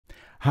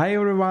Hi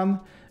everyone,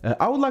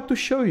 I would like to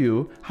show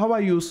you how I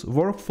use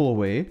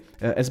WorkFlowy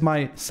as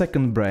my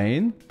second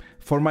brain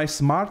for my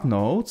smart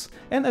notes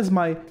and as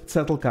my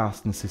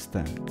Zettelkasten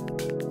system.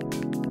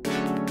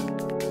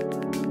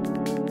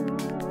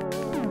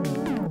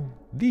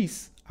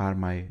 These are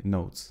my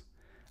notes.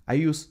 I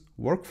use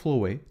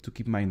WorkFlowy to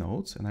keep my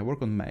notes and I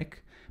work on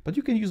Mac, but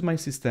you can use my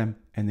system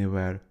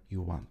anywhere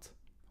you want.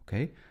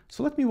 Okay,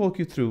 so let me walk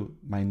you through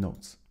my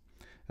notes.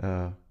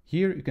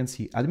 Here you can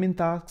see admin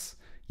tasks.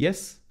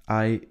 Yes,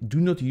 I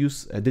do not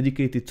use a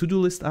dedicated to-do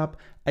list app.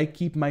 I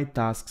keep my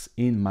tasks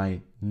in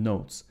my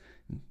notes.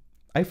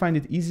 I find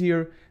it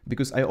easier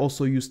because I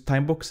also use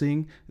time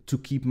boxing to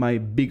keep my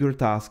bigger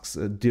tasks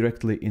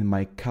directly in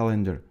my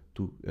calendar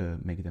to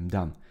make them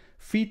done.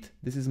 Feed,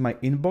 this is my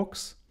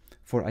inbox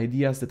for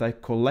ideas that I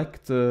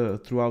collect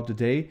throughout the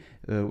day,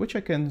 which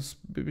I can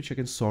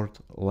sort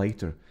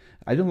later.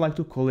 I don't like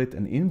to call it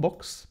an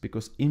inbox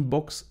because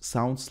inbox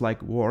sounds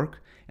like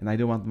work and I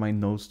don't want my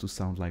notes to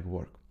sound like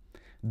work.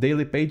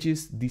 Daily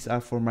pages, these are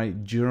for my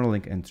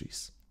journaling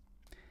entries.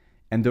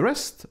 And the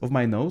rest of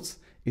my notes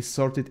is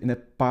sorted in a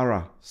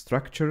para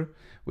structure,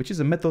 which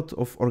is a method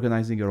of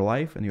organizing your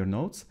life and your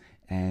notes,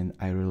 and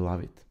I really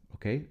love it.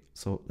 Okay,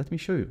 so let me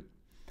show you.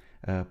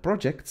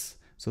 Projects,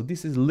 so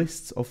this is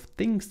lists of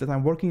things that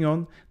I'm working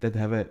on that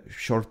have a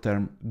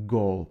short-term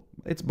goal,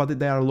 but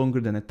they are longer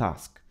than a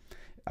task.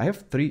 I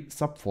have 3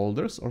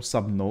 subfolders or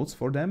subnodes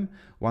for them.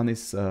 One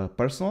is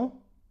personal,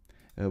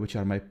 which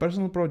are my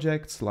personal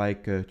projects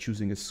like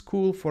choosing a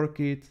school for a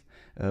kid,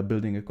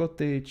 building a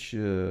cottage,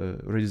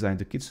 redesign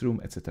the kids' room,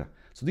 etc.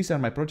 So these are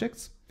my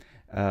projects.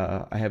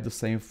 I have the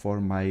same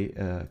for my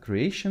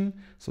creation.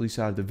 So these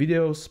are the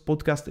videos,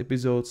 podcast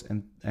episodes,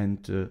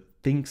 and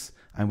things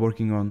I'm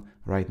working on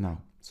right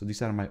now. So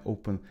these are my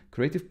open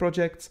creative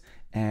projects,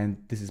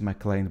 and this is my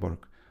client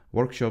work,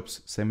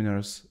 workshops,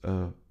 seminars,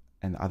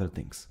 and other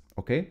things.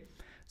 Okay,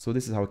 so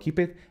this is how I keep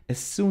it. As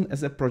soon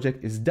as a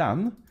project is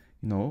done,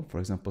 you know, for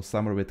example,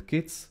 summer with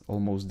kids,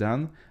 almost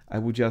done, I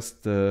would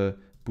just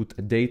put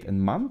a date and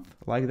month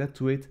like that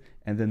to it,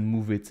 and then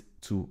move it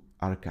to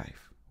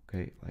archive.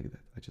 Okay, like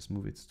that. I just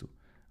move it to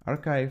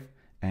archive,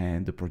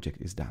 and the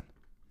project is done.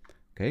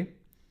 Okay,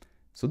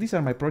 so these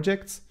are my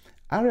projects.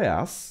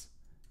 Areas,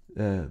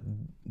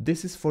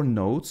 this is for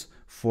notes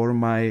for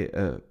my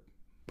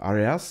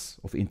areas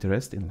of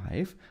interest in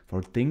life,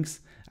 for things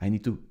I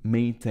need to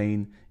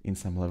maintain in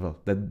some level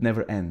that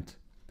never end.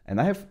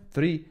 And I have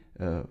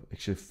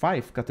actually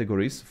 5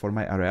 categories for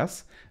my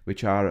areas,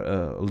 which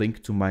are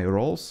linked to my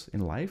roles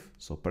in life.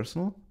 So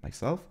personal,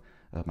 myself,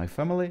 my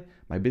family,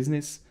 my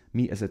business,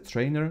 me as a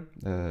trainer,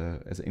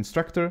 as an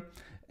instructor,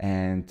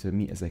 and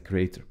me as a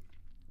creator.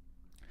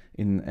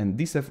 And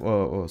these have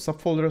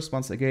subfolders,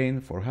 once again,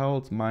 for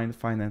health, mind,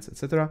 finance,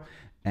 etc.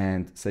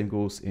 And same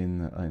goes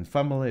in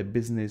family,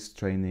 business,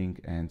 training,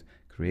 and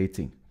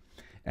creating.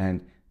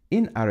 And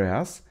in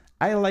areas,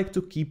 I like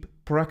to keep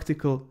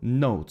practical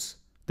notes.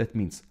 That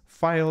means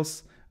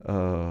files,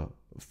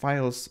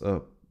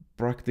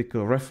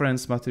 practical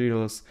reference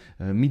materials,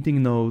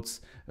 meeting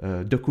notes,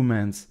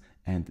 documents,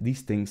 and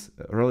these things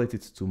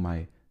related to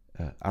my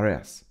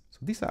areas. So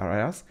these are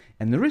areas.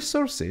 And the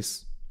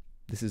resources,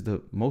 this is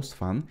the most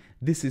fun.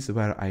 This is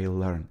where I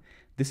learn.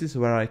 This is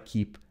where I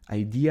keep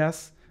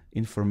ideas,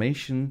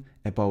 information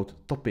about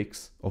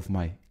topics of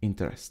my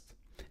interest.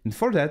 And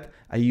for that,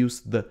 I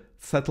use the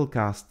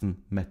Zettelkasten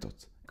method.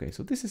 Okay,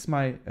 so this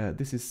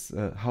is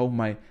how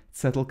my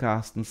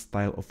Zettelkasten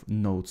style of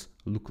notes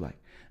look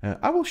like.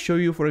 I will show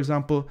you, for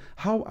example,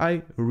 how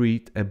I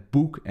read a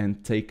book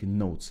and take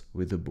notes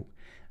with the book.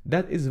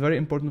 That is very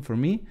important for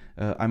me.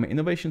 I'm an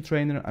innovation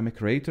trainer, I'm a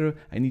creator.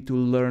 I need to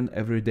learn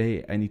every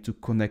day. I need to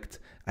connect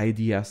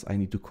ideas. I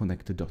need to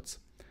connect the dots.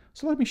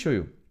 So let me show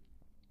you.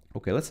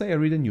 Okay, let's say I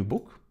read a new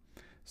book.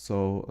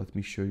 So let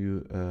me show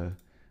you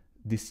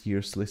this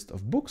year's list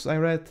of books I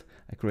read.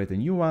 I create a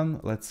new one.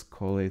 Let's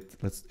call it,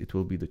 it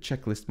will be the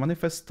checklist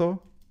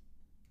manifesto.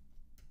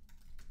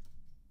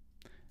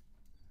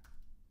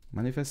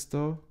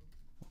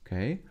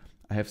 Okay.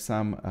 I have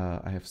some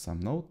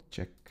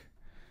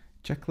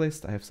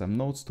checklist. I have some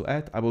notes to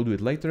add. I will do it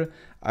later.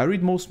 I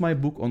read most of my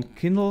book on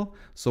Kindle.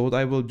 So what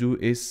I will do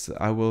is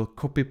I will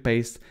copy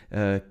paste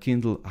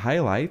Kindle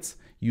highlights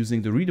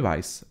using the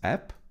Readwise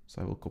app.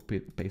 So I will copy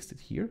paste it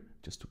here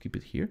just to keep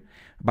it here.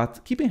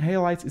 But keeping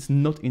highlights is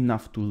not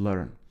enough to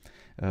learn.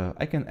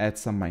 I can add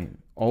some my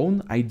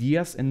own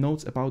ideas and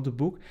notes about the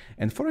book.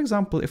 And for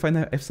example, if I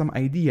have some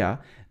idea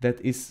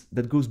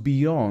that goes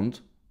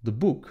beyond the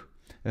book,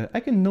 I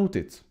can note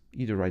it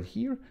either right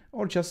here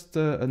or just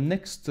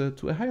next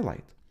to a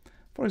highlight.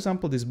 For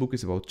example, this book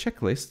is about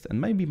checklists, and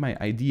maybe my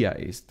idea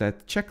is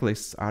that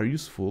checklists are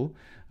useful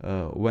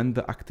when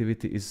the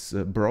activity is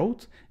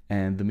broad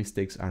and the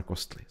mistakes are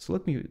costly. So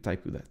let me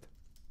type that.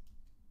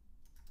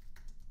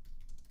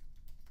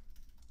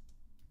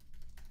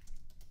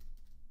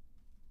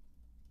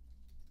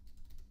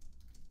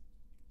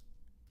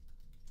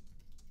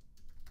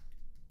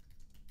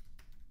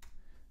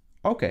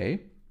 Okay,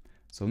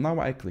 so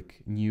now I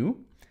click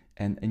new,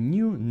 and a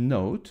new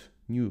note,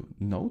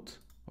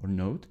 or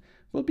node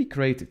will be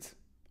created.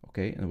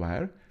 Okay, and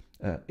where?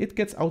 It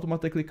gets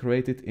automatically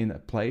created in a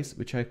place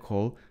which I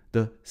call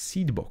the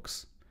seed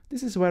box.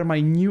 This is where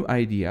my new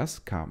ideas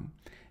come,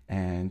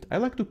 and I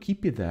like to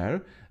keep it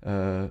there.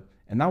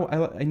 And now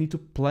I need to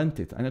plant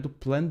it. I need to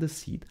plant the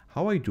seed.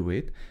 How I do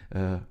it?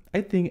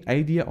 I think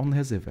idea only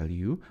has a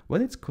value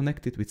when it's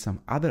connected with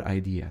some other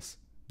ideas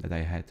that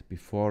I had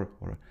before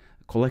or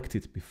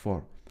collected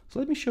before. So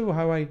let me show you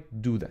how I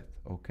do that.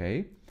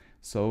 Okay,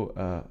 so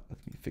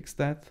let me fix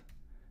that.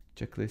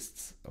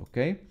 Checklists.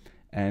 Okay,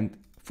 and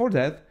for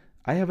that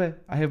I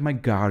have my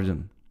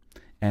garden,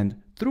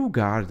 and through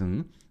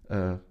garden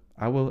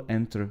I will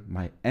enter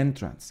my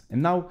entrance.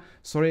 And now,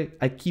 sorry,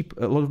 I keep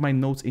a lot of my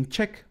notes in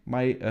Czech,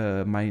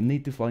 my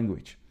native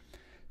language.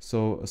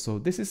 So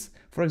this is,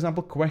 for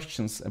example,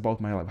 questions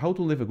about my life: how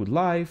to live a good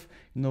life,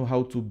 you know,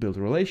 how to build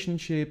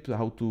relationships,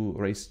 how to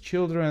raise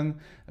children,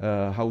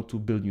 how to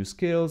build new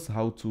skills,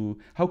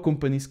 how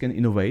companies can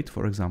innovate,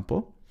 for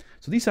example.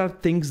 So these are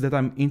things that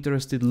I'm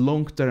interested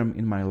long term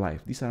in my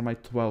life. These are my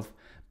 12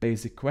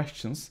 basic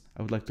questions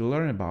I would like to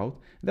learn about.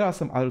 There are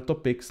some other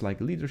topics like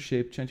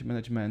leadership, change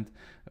management,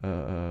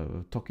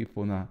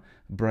 Tokipona,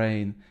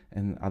 brain,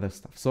 and other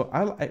stuff. So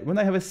when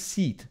I have a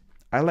seed,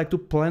 I like to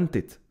plant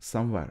it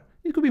somewhere.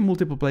 It could be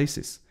multiple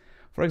places.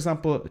 For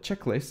example, a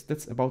checklist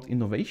that's about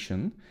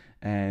innovation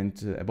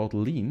and about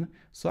lean.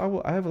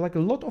 So I have like a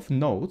lot of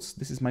notes.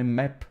 This is my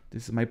map.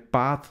 This is my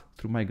path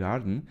through my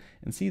garden,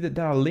 and see that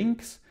there are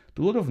links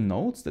to a lot of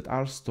notes that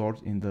are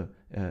stored in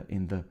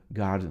the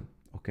garden.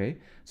 Okay,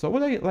 so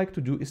what I like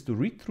to do is to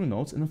read through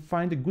notes and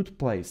find a good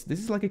place. This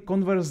is like a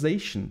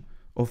conversation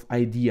of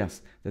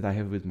ideas that I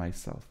have with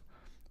myself.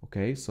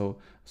 Okay, so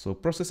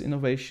process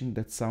innovation,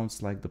 that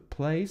sounds like the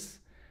place.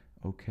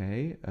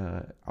 Okay,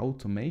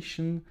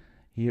 automation,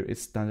 here is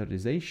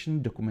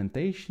standardization,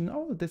 documentation.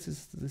 Oh, this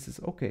is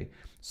okay.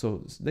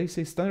 So they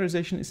say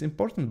standardization is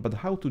important, but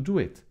how to do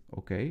it?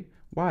 Okay,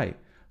 why?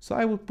 So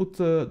I will put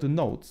the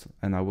notes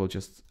and I will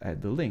just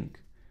add the link.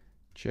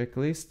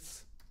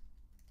 Checklists.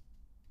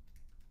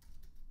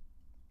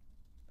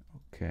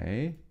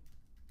 Okay,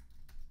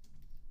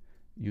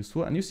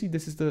 useful, and you see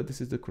this is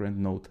the current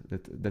node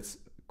that's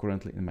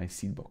currently in my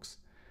seed box.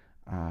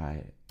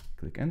 I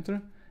click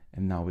enter,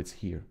 and now it's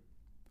here.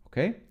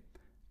 Okay,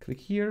 click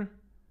here,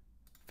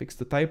 fix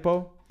the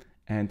typo,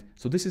 and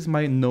so this is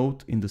my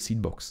node in the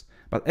seed box.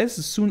 But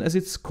as soon as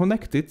it's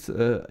connected,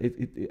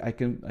 I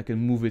can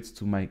move it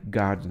to my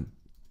garden.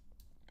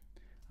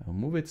 I'll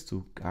move it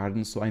to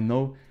garden, so I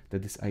know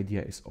that this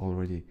idea is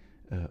already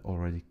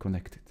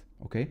connected.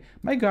 Okay,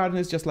 my garden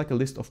is just like a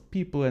list of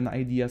people and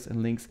ideas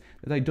and links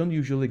that I don't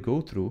usually go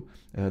through.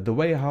 The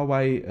way how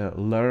I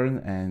learn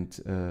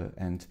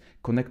and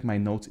connect my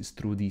notes is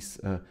through these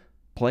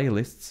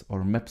playlists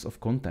or maps of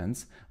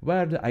contents,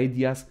 where the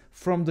ideas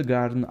from the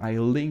garden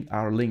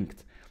are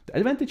linked. The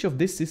advantage of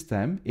this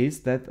system is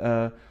that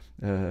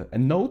a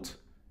note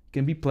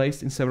can be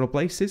placed in several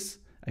places.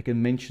 I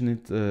can mention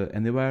it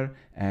anywhere,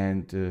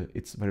 and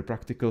it's very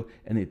practical,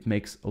 and it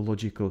makes a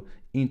logical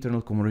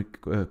internal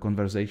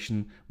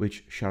conversation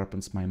which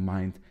sharpens my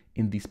mind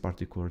in these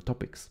particular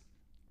topics.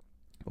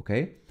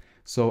 Okay,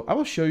 so I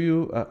will show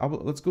you,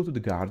 let's go to the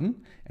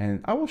garden,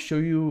 and I will show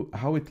you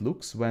how it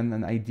looks when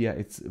an idea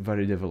is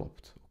very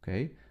developed.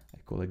 Okay, I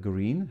call a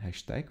green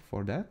hashtag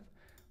for that.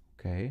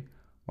 Okay,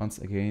 once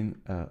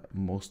again,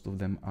 most of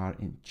them are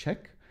in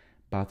Czech,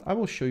 but I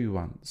will show you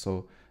one.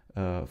 So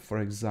for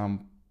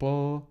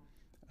example,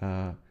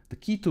 the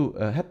key to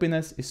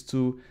happiness is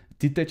to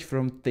detach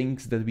from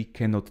things that we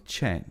cannot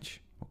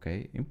change.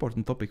 Okay,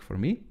 important topic for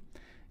me.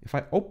 If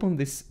I open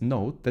this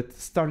note that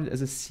started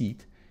as a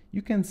seed,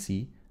 you can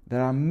see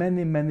there are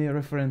many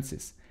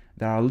references.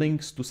 There are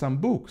links to some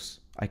books.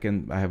 I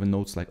have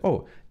notes like,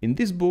 oh, in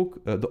this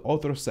book the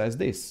author says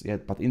this, yeah,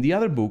 but in the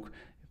other book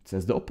it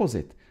says the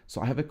opposite.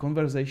 So I have a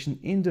conversation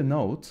in the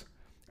note,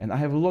 and I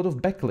have a lot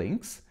of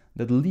backlinks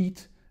that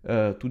lead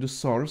to the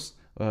source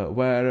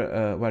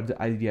where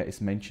the idea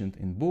is mentioned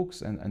in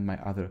books and my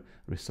other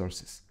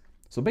resources.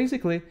 So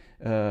basically,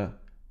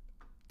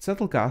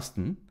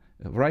 Zettelkasten,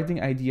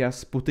 writing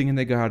ideas, putting in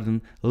the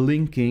garden,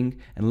 linking,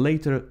 and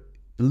later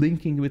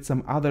linking with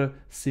some other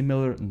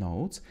similar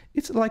notes,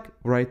 it's like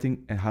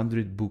writing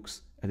 100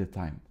 books at a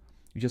time.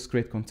 You just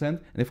create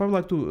content, and if I would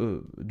like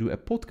to do a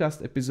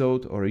podcast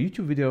episode or a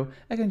YouTube video,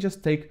 I can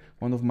just take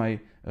one of my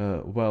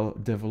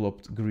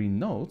well-developed green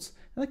notes,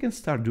 and I can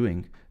start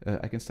doing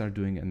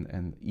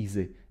an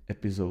easy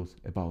episode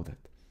about it.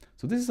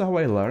 So this is how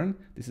I learn.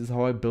 This is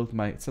how I built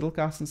my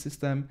Zettelkasten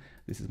system.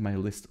 This is my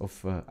list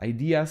of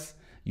ideas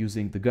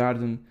using the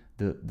garden,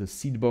 the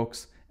seed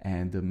box,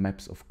 and the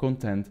maps of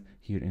content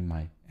here in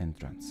my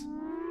entrance.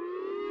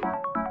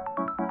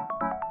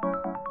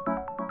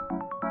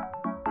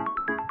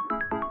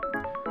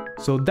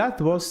 So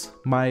that was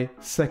my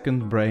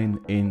second brain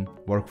in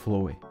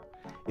WorkFlowy.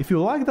 If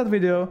you like that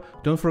video,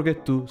 don't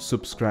forget to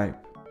subscribe.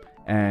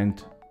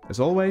 And as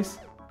always,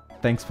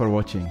 thanks for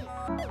watching.